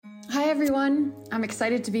everyone. I'm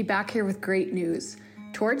excited to be back here with great news.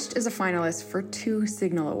 Torched is a finalist for 2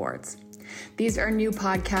 Signal Awards. These are new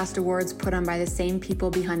podcast awards put on by the same people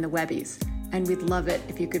behind the Webbies, and we'd love it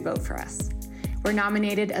if you could vote for us. We're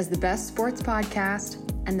nominated as the best sports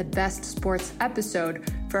podcast and the best sports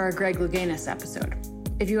episode for our Greg Louganis episode.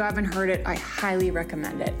 If you haven't heard it, I highly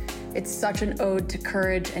recommend it. It's such an ode to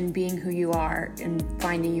courage and being who you are and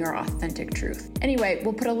finding your authentic truth. Anyway,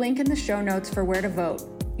 we'll put a link in the show notes for where to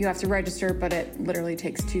vote. You have to register, but it literally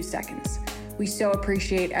takes 2 seconds. We so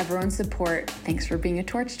appreciate everyone's support. Thanks for being a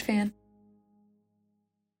Torched fan.